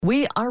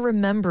We are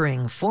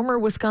remembering former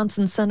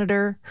Wisconsin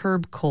Senator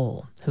Herb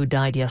Kohl, who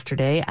died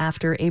yesterday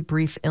after a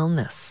brief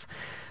illness.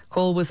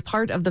 Kohl was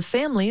part of the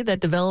family that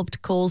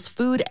developed Kohl's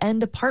food and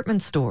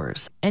department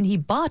stores, and he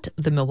bought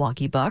the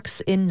Milwaukee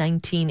Bucks in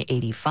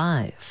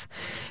 1985.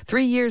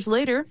 3 years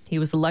later, he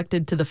was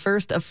elected to the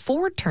first of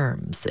 4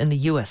 terms in the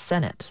U.S.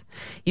 Senate.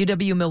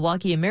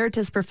 UW-Milwaukee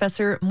Emeritus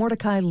Professor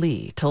Mordecai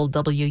Lee told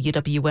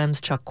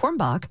WUWM's Chuck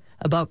Kornbach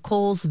about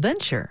Kohl's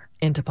venture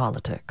into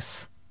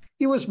politics.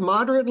 He was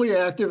moderately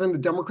active in the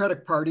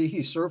Democratic Party.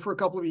 He served for a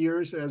couple of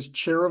years as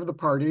chair of the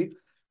party,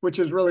 which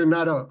is really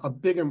not a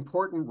big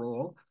important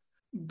role.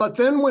 But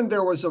then when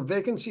there was a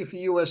vacancy for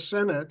U.S.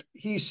 Senate,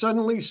 he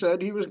suddenly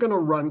said he was going to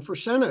run for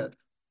Senate.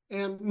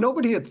 And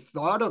nobody had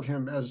thought of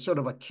him as sort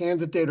of a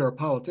candidate or a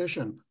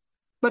politician.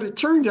 But it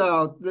turned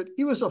out that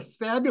he was a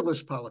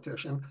fabulous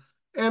politician.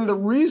 And the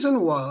reason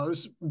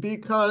was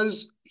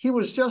because he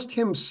was just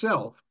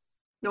himself.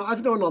 Now,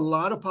 I've known a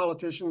lot of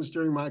politicians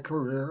during my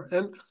career,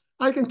 and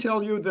I can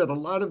tell you that a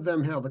lot of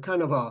them have a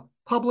kind of a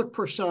public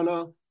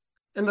persona,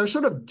 and they're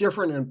sort of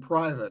different in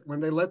private when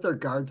they let their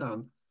guard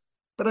down.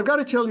 But I've got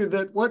to tell you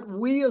that what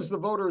we as the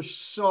voters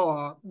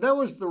saw, that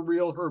was the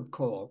real Herb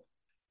Kohl.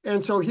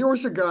 And so here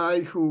was a guy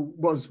who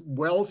was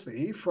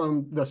wealthy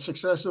from the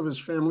success of his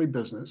family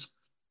business,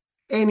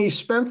 and he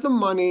spent the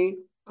money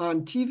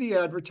on TV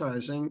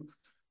advertising,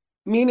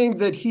 meaning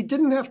that he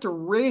didn't have to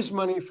raise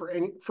money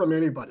from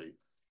anybody.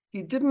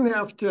 He didn't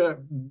have to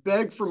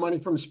beg for money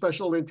from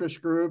special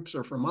interest groups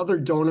or from other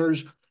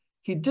donors.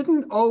 He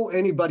didn't owe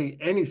anybody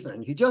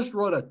anything. He just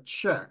wrote a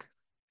check.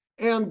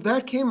 And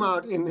that came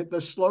out in the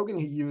slogan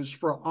he used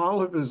for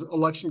all of his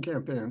election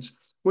campaigns,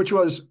 which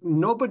was,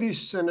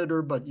 "Nobody's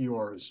senator but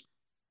yours."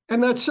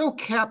 And that so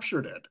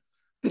captured it,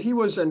 that he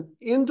was an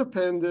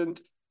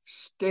independent,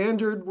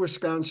 standard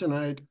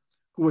Wisconsinite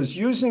who was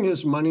using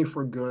his money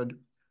for good.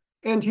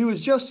 And he was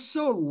just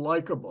so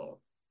likable.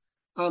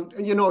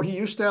 He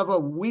used to have a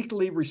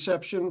weekly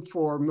reception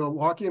for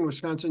Milwaukee and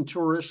Wisconsin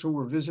tourists who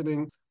were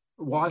visiting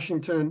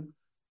Washington,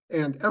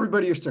 and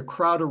everybody used to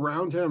crowd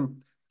around him.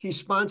 He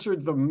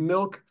sponsored the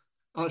milk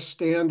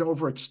stand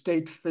over at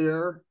State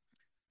Fair.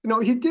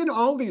 He did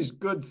all these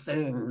good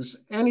things,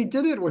 and he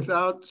did it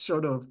without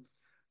sort of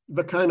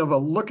the kind of a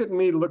look at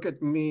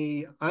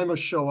me, I'm a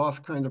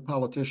show-off kind of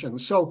politician.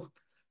 So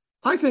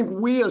I think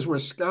we as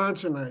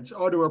Wisconsinites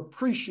ought to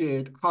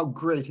appreciate how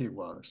great he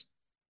was.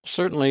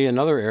 Certainly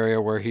another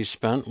area where he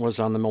spent was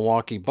on the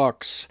Milwaukee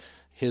Bucks.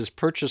 His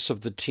purchase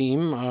of the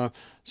team,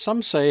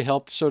 some say,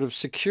 helped sort of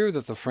secure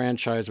that the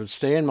franchise would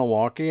stay in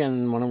Milwaukee,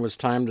 and when it was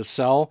time to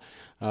sell,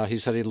 he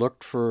said he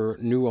looked for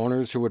new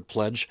owners who would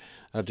pledge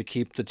to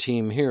keep the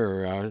team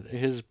here.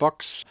 His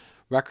Bucks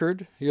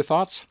record, your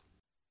thoughts?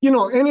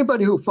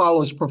 Anybody who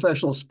follows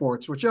professional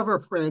sports, whichever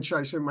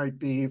franchise it might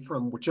be,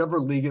 from whichever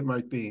league it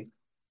might be,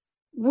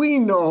 we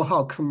know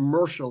how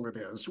commercial it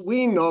is.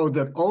 We know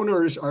that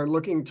owners are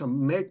looking to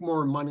make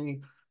more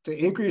money, to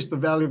increase the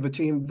value of the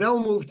team. They'll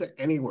move to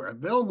anywhere.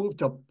 They'll move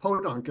to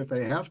podunk if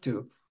they have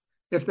to,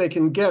 if they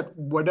can get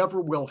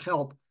whatever will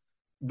help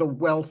the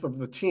wealth of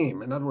the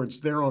team. In other words,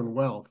 their own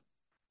wealth.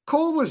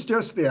 Kohl was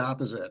just the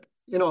opposite.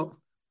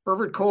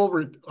 Herbert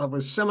Kohl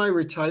was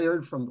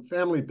semi-retired from the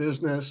family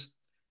business.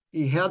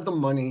 He had the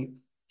money.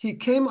 He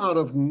came out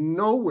of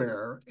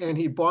nowhere and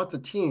he bought the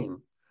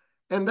team.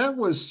 And that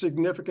was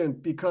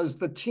significant because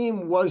the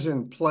team was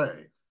in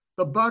play.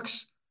 The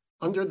Bucks,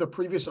 under the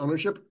previous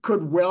ownership,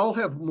 could well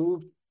have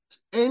moved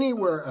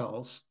anywhere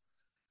else.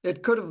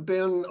 It could have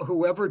been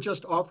whoever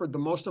just offered the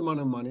most amount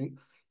of money.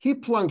 He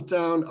plunked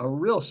down a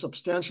real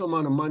substantial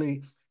amount of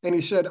money, and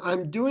he said,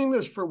 "I'm doing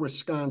this for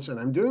Wisconsin.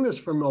 I'm doing this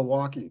for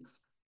Milwaukee."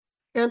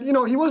 And,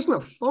 he wasn't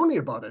a phony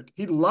about it.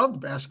 He loved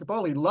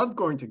basketball. He loved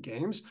going to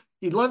games.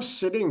 He loved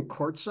sitting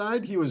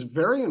courtside. He was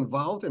very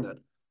involved in it.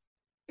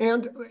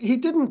 And he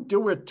didn't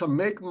do it to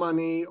make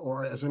money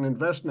or as an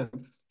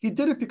investment. He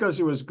did it because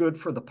it was good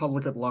for the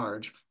public at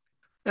large.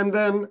 And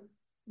then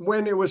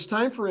when it was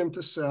time for him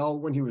to sell,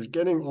 when he was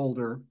getting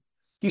older,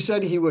 he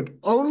said he would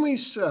only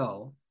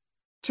sell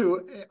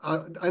to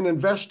an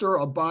investor,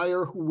 a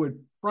buyer who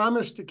would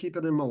promise to keep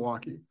it in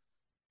Milwaukee.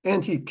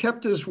 And he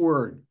kept his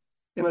word.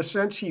 In a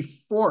sense, he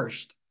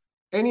forced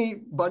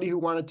anybody who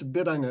wanted to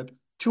bid on it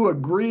to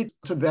agree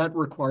to that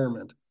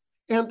requirement.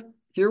 And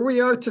here we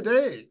are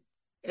today.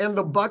 And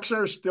the Bucks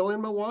are still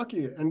in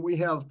Milwaukee, and we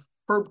have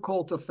Herb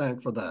Kohl to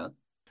thank for that.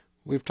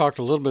 We've talked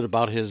a little bit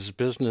about his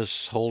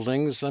business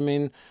holdings.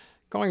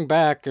 Going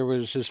back, it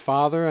was his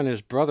father and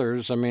his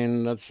brothers.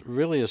 That's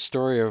really a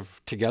story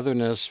of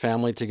togetherness,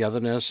 family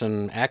togetherness,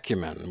 and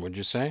acumen, would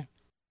you say?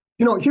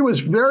 He was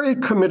a very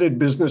committed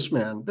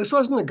businessman. This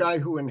wasn't a guy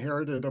who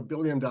inherited $1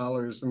 billion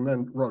and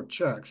then wrote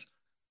checks.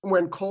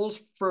 When Kohl's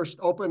first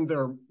opened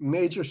their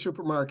major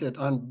supermarket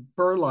on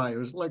Burleigh, it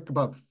was like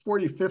about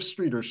 45th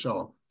Street or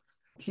so.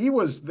 He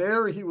was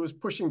there. He was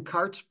pushing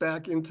carts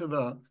back into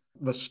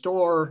the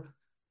store.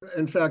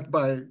 In fact,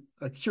 by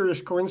a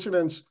curious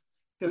coincidence,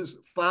 his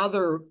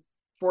father,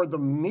 for the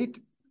meat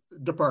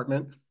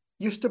department,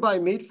 used to buy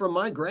meat from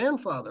my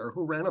grandfather,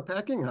 who ran a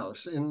packing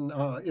house in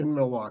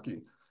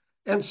Milwaukee.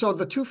 And so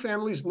the two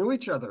families knew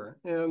each other.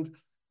 And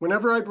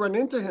whenever I'd run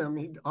into him,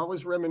 he'd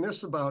always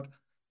reminisce about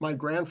my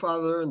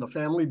grandfather and the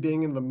family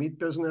being in the meat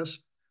business.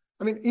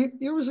 I mean,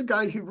 he was a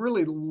guy who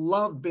really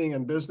loved being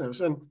in business.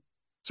 And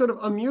sort of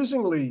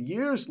amusingly,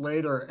 years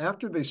later,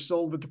 after they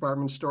sold the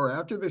department store,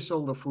 after they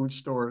sold the food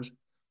stores,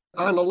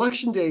 on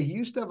election day, he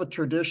used to have a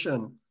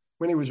tradition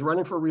when he was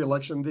running for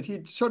re-election that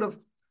he'd sort of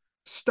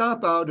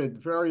stop out at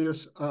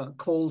various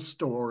Kohl's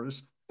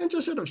stores and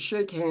just sort of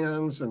shake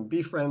hands and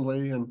be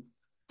friendly. And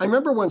I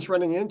remember once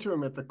running into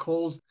him at the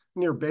Kohl's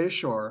near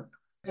Bayshore,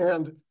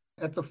 and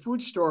at the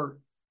food store,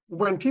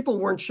 when people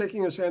weren't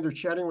shaking his hand or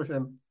chatting with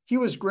him, he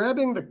was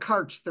grabbing the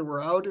carts that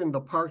were out in the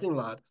parking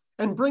lot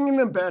and bringing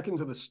them back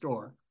into the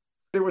store.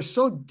 It was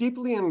so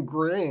deeply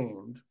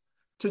ingrained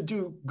to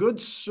do good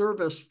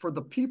service for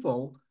the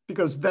people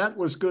because that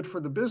was good for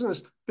the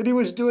business that he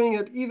was doing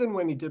it even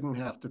when he didn't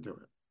have to do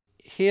it.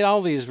 He had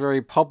all these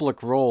very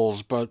public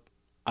roles, but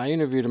I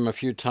interviewed him a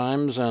few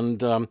times,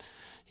 and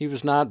he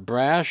was not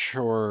brash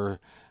or,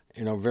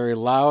 very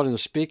loud in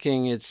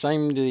speaking. It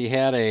seemed that he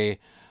had a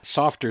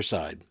softer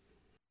side.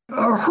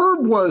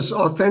 Herb was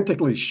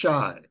authentically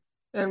shy,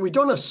 and we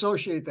don't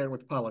associate that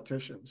with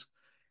politicians.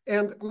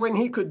 And when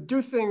he could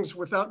do things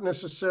without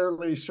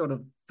necessarily sort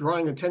of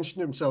drawing attention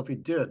to himself, he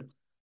did.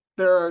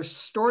 There are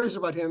stories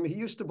about him. He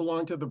used to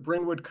belong to the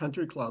Brynwood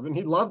Country Club, and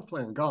he loved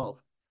playing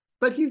golf.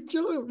 But he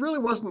really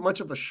wasn't much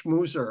of a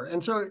schmoozer.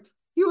 And so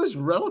he was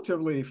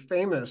relatively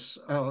famous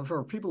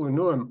for people who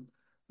knew him,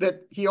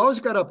 that he always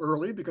got up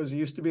early because he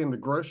used to be in the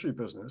grocery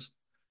business.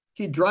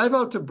 He'd drive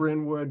out to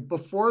Brynwood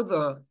before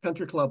the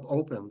country club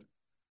opened.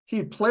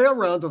 He'd play a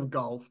round of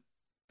golf,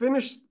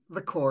 finish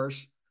the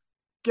course,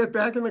 get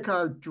back in the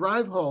car,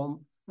 drive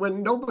home.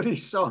 When nobody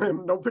saw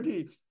him,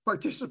 nobody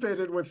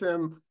participated with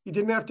him. He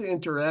didn't have to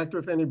interact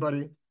with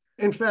anybody.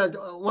 In fact,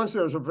 once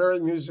there was a very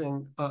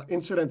amusing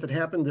incident that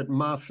happened at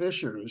Ma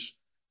Fisher's,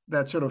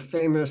 that sort of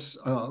famous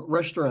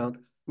restaurant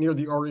near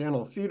the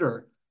Oriental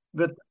Theater,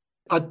 that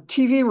a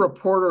TV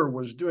reporter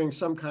was doing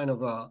some kind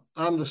of a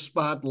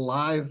on-the-spot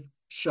live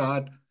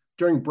shot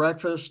during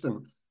breakfast,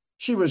 and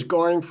she was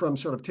going from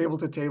sort of table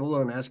to table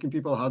and asking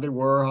people how they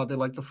were, how they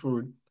liked the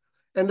food.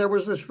 And there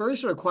was this very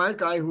sort of quiet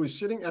guy who was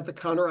sitting at the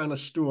counter on a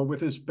stool with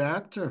his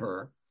back to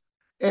her,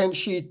 and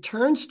she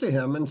turns to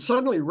him and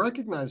suddenly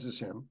recognizes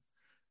him.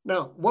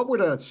 Now, what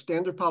would a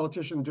standard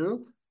politician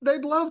do?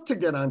 They'd love to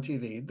get on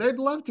TV. They'd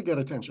love to get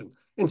attention.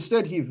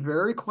 Instead, he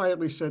very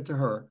quietly said to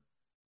her,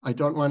 "I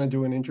don't want to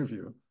do an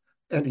interview."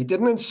 And he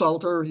didn't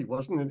insult her. He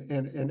wasn't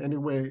in any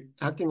way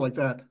acting like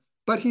that,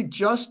 but he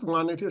just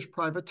wanted his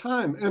private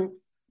time. And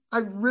I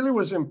really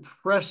was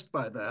impressed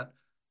by that.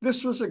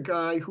 This was a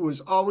guy who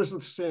was always the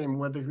same,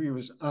 whether he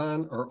was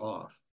on or off.